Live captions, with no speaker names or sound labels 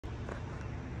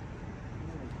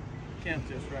count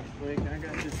this right quick. I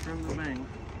got this from the bank,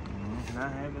 and I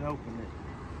haven't opened it.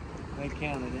 They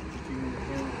counted it. If you want to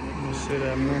count it, Let's see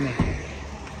that money.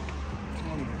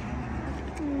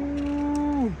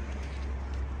 Ooh.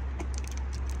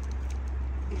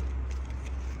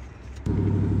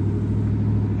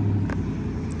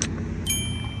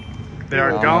 They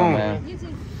are gone.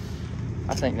 Man.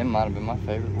 I think them might have been my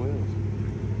favorite wheels.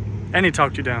 And he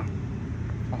talked you down.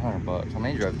 $100. I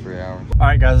mean, he drove 3 hours. All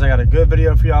right, guys, I got a good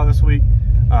video for y'all this week.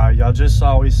 Y'all just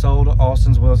saw we sold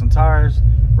Austin's wheels and tires.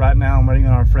 Right now, I'm waiting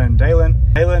on our friend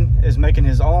Dalen. Dalen is making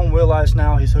his own wheel lights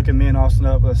now. He's hooking me and Austin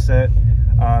up with a set.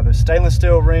 The stainless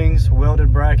steel rings,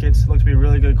 welded brackets, look to be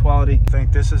really good quality. I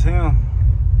think this is him.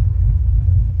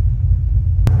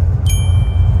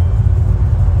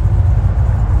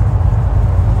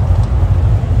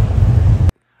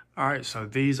 All right, so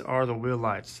these are the wheel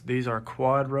lights. These are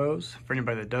quad rows. For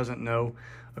anybody that doesn't know,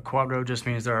 a quad row just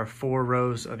means there are 4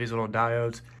 rows of these little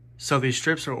diodes. So these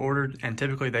strips are ordered, and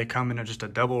typically they come in just a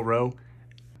double row.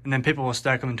 And then people will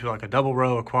stack them into like a double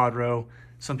row, a quad row.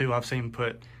 Some people I've seen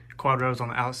put quad rows on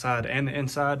the outside and the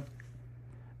inside.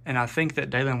 And I think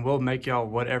that Dalen will make y'all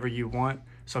whatever you want.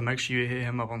 So make sure you hit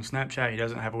him up on Snapchat. He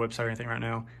doesn't have a website or anything right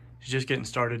now. He's just getting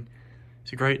started.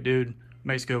 He's a great dude,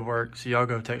 makes good work. So y'all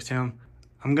go text him.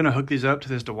 I'm gonna hook these up to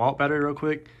this DeWalt battery real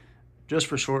quick, just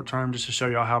for short term, just to show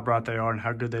y'all how bright they are and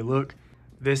how good they look.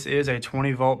 This is a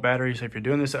 20-volt battery, so if you're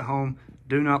doing this at home,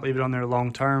 do not leave it on there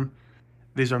long term.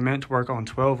 These are meant to work on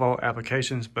 12-volt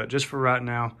applications, but just for right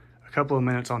now, a couple of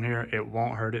minutes on here, it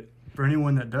won't hurt it. For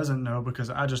anyone that doesn't know,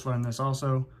 because I just learned this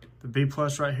also, the B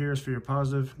plus right here is for your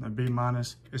positive, and the B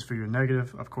minus is for your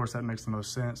negative. Of course, that makes the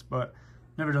most sense, but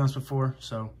never done this before,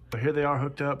 so. But here they are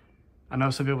hooked up. I know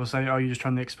some people say, oh, you just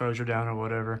turn the exposure down or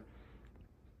whatever.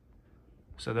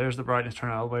 So there's the brightness, turn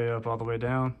it all the way up, all the way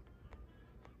down.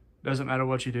 Doesn't matter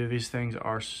what you do, these things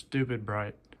are stupid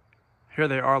bright. Here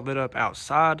they are lit up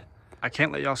outside. I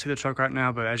can't let y'all see the truck right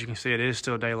now, but as you can see, it is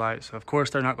still daylight. So of course,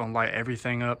 they're not gonna light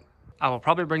everything up. I will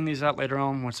probably bring these out later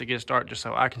on once it gets dark, just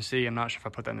so I can see. I'm not sure if I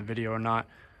put that in the video or not.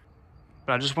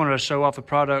 But I just wanted to show off the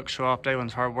product, show off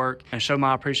Dalen's hard work, and show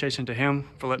my appreciation to him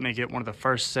for letting me get one of the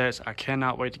first sets. I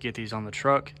cannot wait to get these on the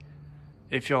truck.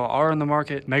 If y'all are in the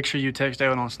market, make sure you text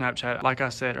Dalen on Snapchat. Like I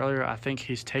said earlier, I think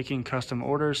he's taking custom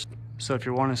orders. So if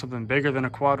you're wanting something bigger than a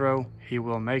Quadro, he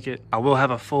will make it. I will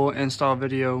have a full install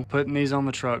video putting these on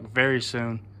the truck very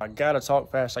soon. I gotta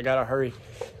talk fast, I gotta hurry.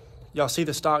 Y'all see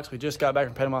the stocks, we just got back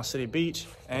from Panama City Beach,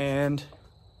 and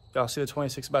y'all see the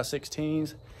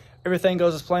 26x16s. Everything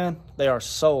goes as planned, they are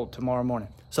sold tomorrow morning.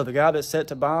 So the guy that's set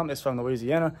to buy them is from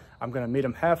Louisiana. I'm gonna meet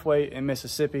him halfway in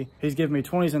Mississippi. He's giving me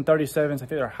 20s and 37s. I think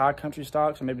they're high country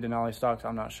stocks or maybe Denali stocks,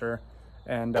 I'm not sure.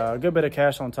 And a good bit of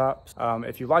cash on top.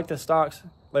 If you like the stocks,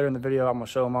 later in the video, I'm gonna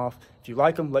show them off. If you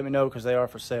like them, let me know because they are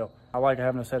for sale. I like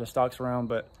having a set of stocks around,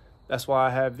 but that's why I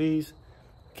have these.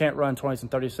 Can't run 20s and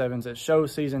 37s. It's show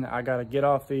season. I gotta get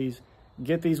off these,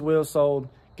 get these wheels sold,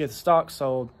 get the stocks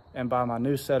sold, and buy my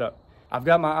new setup. I've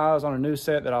got my eyes on a new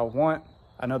set that I want.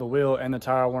 I know the wheel and the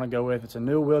tire I want to go with. It's a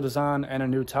new wheel design and a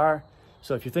new tire.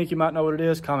 So if you think you might know what it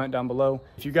is, comment down below.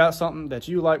 If you got something that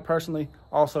you like personally,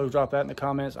 also drop that in the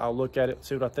comments. I'll look at it,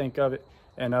 see what I think of it.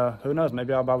 And who knows,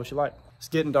 maybe I'll buy what you like. It's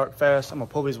getting dark fast. I'm gonna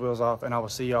pull these wheels off and I will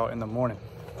see y'all in the morning.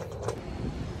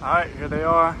 All right, here they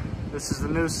are. This is the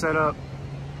new setup.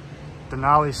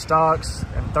 Denali stocks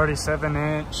and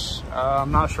 37-inch.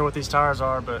 I'm not sure what these tires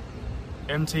are, but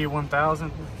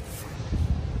MT1000.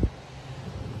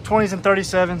 20s and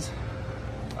 37s.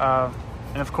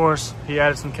 And of course, he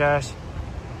added some cash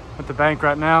at the bank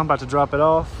right now. I'm about to drop it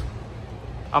off.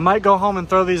 I might go home and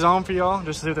throw these on for y'all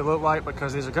just to see what they look like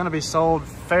because these are gonna be sold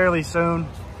fairly soon.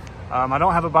 I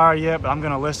don't have a buyer yet, but I'm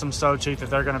gonna list them so cheap that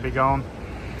they're gonna be gone.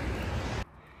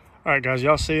 All right, guys,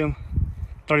 y'all see them.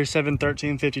 37,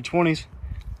 13, 50, 20s.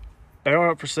 They are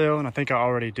up for sale, and I think I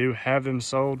already do have them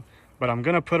sold, but I'm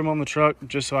gonna put them on the truck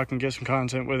just so I can get some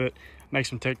content with it, make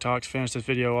some TikToks, finish this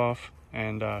video off,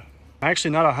 and I'm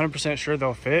actually not 100% sure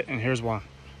they'll fit, and here's why.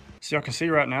 So y'all can see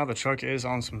right now the truck is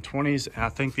on some 20s, and I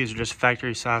think these are just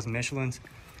factory size Michelins.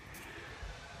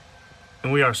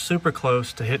 And we are super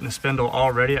close to hitting the spindle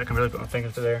already. I can really put my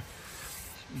finger to there.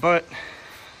 But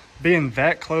being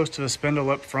that close to the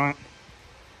spindle up front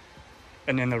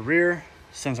and in the rear,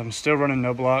 since I'm still running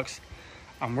no blocks,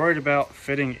 I'm worried about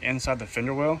fitting inside the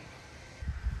fender well.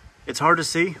 It's hard to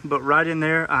see, but right in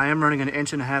there, I am running an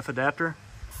 1.5-inch adapter.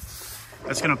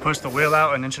 That's gonna push the wheel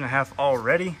out 1.5 inches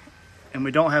already, and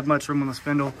we don't have much room on the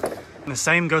spindle. And the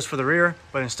same goes for the rear,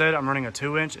 but instead I'm running a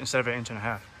 2-inch instead of an 1.5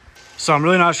 inches. So I'm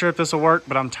really not sure if this will work,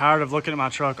 but I'm tired of looking at my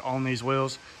truck on these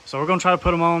wheels. So we're gonna try to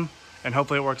put them on and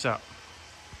hopefully it works out.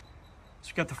 So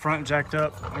we got the front jacked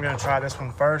up. I'm gonna try this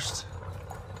one first.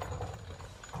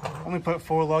 Only put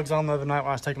 4 lugs on the other night when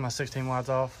I was taking my 16 wides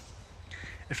off.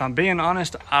 If I'm being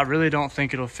honest, I really don't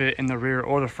think it'll fit in the rear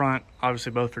or the front,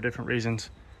 obviously both for different reasons.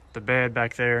 The bed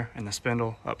back there and the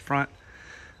spindle up front.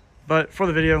 But for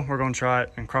the video, we're gonna try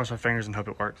it and cross our fingers and hope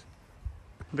it works.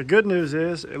 The good news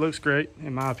is it looks great.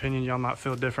 In my opinion, y'all might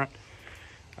feel different.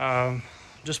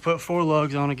 Just put 4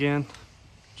 lugs on again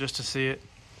just to see it.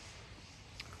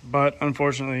 But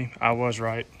unfortunately, I was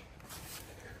right.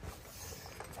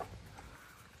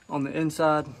 On the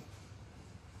inside,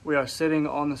 we are sitting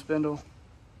on the spindle,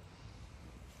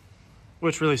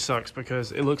 which really sucks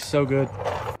because it looks so good.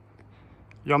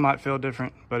 Y'all might feel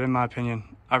different, but in my opinion,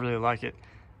 I really like it.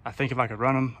 I think if I could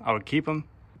run them, I would keep them,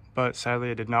 but sadly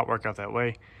it did not work out that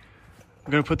way.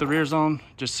 I'm gonna put the rears on,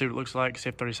 just to see what it looks like, see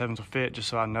if 37s will fit, just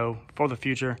so I know for the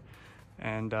future,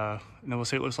 and then we'll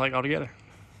see what it looks like all together.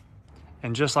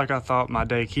 And just like I thought, my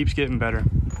day keeps getting better.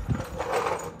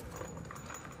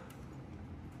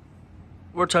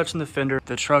 We're touching the fender.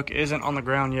 The truck isn't on the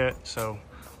ground yet, so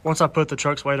once I put the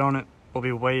truck's weight on it, we'll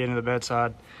be way into the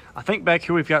bedside. I think back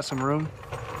here we've got some room.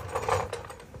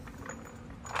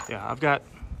 Yeah, I've got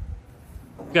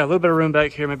a little bit of room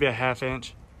back here, maybe a 1/2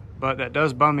 inch, but that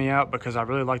does bum me out because I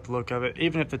really like the look of it.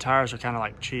 Even if the tires are kind of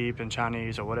like cheap and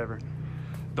Chinese or whatever,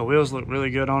 the wheels look really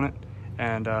good on it,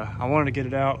 and I wanted to get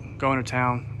it out, go into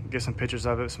town, get some pictures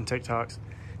of it, some TikToks.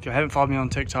 If you haven't followed me on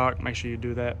TikTok, make sure you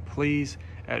do that, please,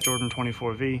 at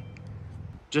Jordan24V.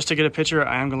 Just to get a picture,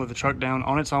 I am gonna let the truck down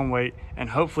on its own weight and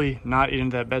hopefully not eat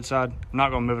into that bedside. I'm not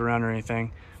gonna move it around or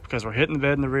anything because we're hitting the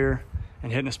bed in the rear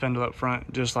and hitting the spindle up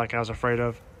front, just like I was afraid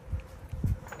of.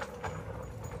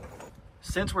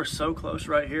 Since we're so close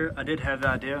right here, I did have the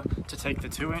idea to take the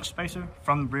 2-inch spacer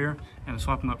from the rear and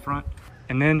swap them up front.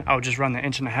 And then I would just run the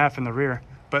 1.5 inch in the rear.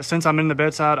 But since I'm in the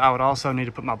bedside, I would also need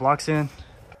to put my blocks in.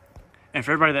 And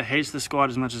for everybody that hates the Squad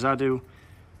as much as I do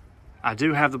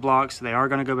have the blocks. They are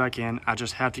gonna go back in. I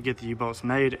just have to get the U-bolts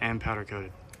made and powder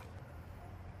coated.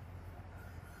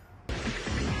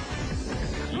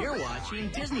 You're watching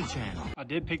Disney Channel. I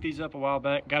did pick these up a while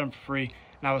back, got them for free.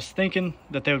 And I was thinking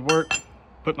that they would work,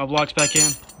 put my blocks back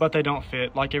in, but they don't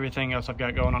fit. Like everything else I've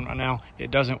got going on right now,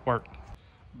 it doesn't work.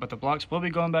 But the blocks will be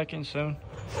going back in soon.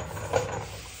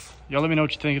 Y'all let me know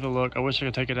what you think of the look. I wish I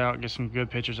could take it out, get some good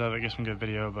pictures of it, get some good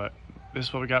video, but this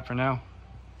is what we got for now.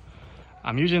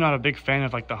 I'm usually not a big fan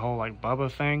of like the whole like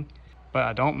Bubba thing, but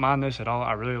I don't mind this at all.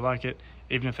 I really like it,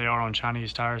 even if they are on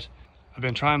Chinese tires. I've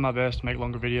been trying my best to make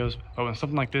longer videos, but when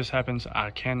something like this happens, I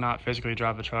cannot physically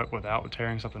drive the truck without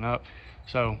tearing something up.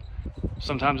 So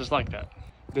sometimes it's like that.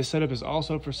 This setup is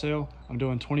also for sale. I'm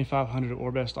doing 2,500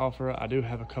 or best offer. I do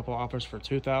have a couple offers for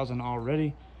 2,000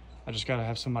 already. I just gotta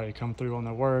have somebody come through on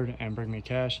their word and bring me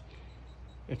cash.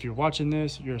 If you're watching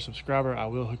this, you're a subscriber, I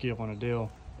will hook you up on a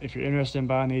deal. If you're interested in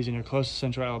buying these and you're close to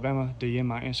Central Alabama, DM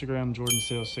my Instagram,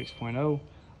 JordanSales6.0.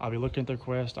 I'll be looking at the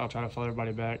request. I'll try to follow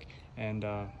everybody back and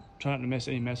try not to miss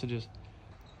any messages.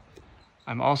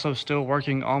 I'm also still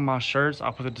working on my shirts.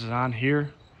 I'll put the design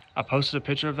here. I posted a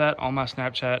picture of that on my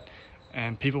Snapchat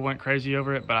and people went crazy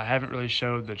over it, but I haven't really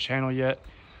showed the channel yet.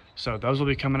 So those will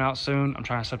be coming out soon. I'm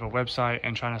trying to set up a website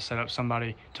and trying to set up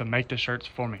somebody to make the shirts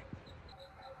for me.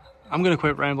 I'm gonna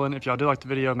quit rambling. If y'all did like the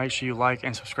video, make sure you like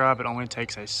and subscribe. It only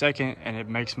takes a second and it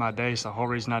makes my day. It's the whole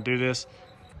reason I do this.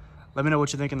 Let me know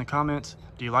what you think in the comments.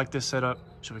 Do you like this setup?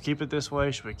 Should we keep it this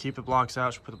way? Should we keep the blocks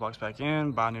out? Should we put the blocks back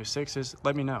in? Buy new 6s?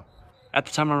 Let me know. At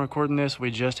the time I'm recording this,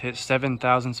 we just hit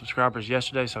 7,000 subscribers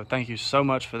yesterday, so thank you so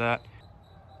much for that.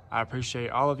 I appreciate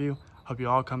all of you. Hope you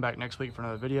all come back next week for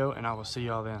another video, and I will see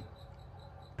y'all then.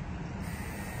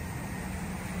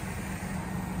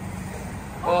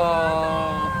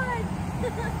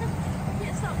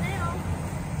 Get something now.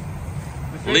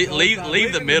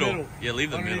 Leave the middle. Yeah,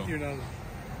 leave the middle.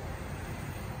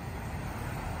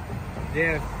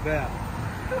 Yes, that.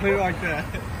 Leave it like that.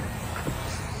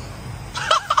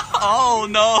 Oh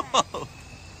no!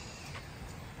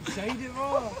 Change it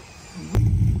wrong.